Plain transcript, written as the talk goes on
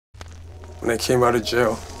When I came out of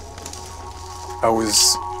jail, I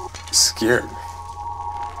was scared.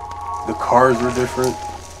 The cars were different,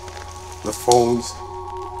 the phones,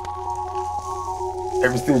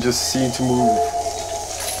 everything just seemed to move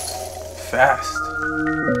fast.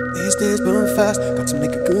 These days burn fast, got to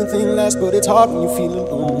make a good thing last, but it's hard when you feel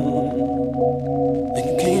alone. And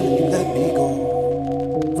you came and you let me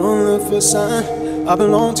go. From the first sign, I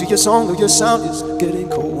belong to your song, though your sound is getting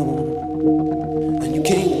cold. And you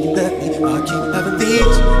came and you let me, I keep having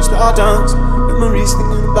these stardust memories,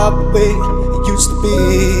 thinking about the way it used to be.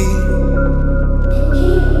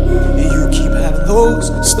 And you keep having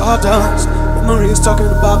those stardust memories, talking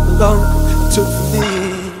about the love you took from me.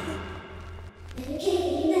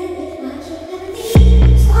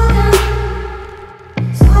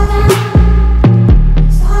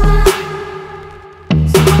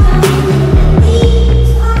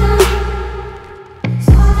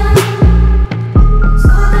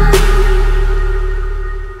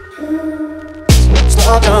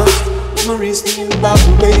 Stardust memories, thinking about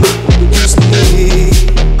the way it used to be.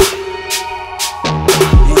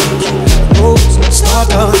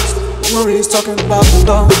 Stardust memories, talking about the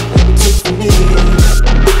love you took from me.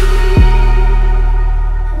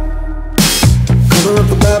 Cover up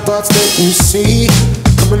the bad parts that you see,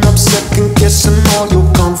 coming up second guessing all your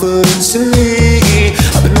confidence in me.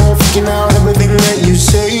 I've been all freaking out everything that you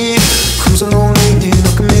say. Cruise along lately,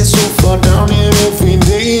 looking me so far down here every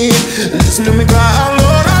day. Listen to me cry,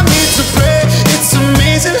 Lord, I need to pray. It's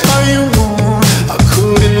amazing how you move. I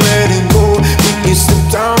couldn't let it go when you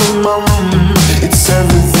slipped down in my room. It's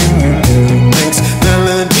everything you do makes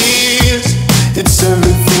melodies. It's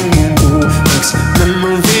everything you do makes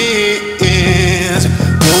memories.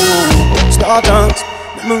 Oh, stardust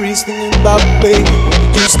memories, thinking about the way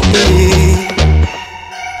it used to be.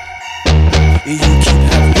 You keep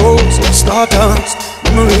having those stardust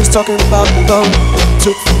memories, talking about the love you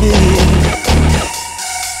took from me.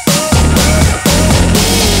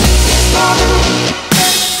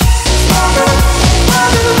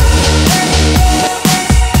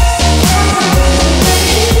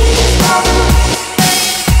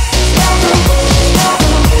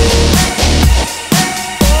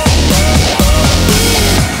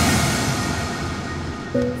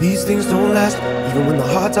 These things don't last, even when the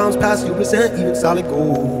hard times pass. You resent even solid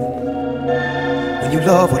gold. When you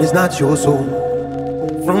love what is not your soul.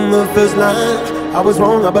 From the first line, I was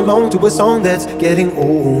wrong, I belong to a song that's getting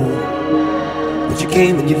old. But you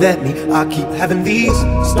came and you let me, I keep having these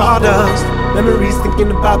stardust memories, thinking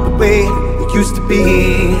about the way it used to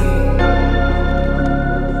be.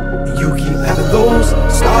 You keep having those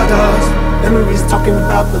stardust memories, talking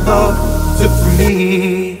about the love you took from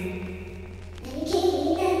me.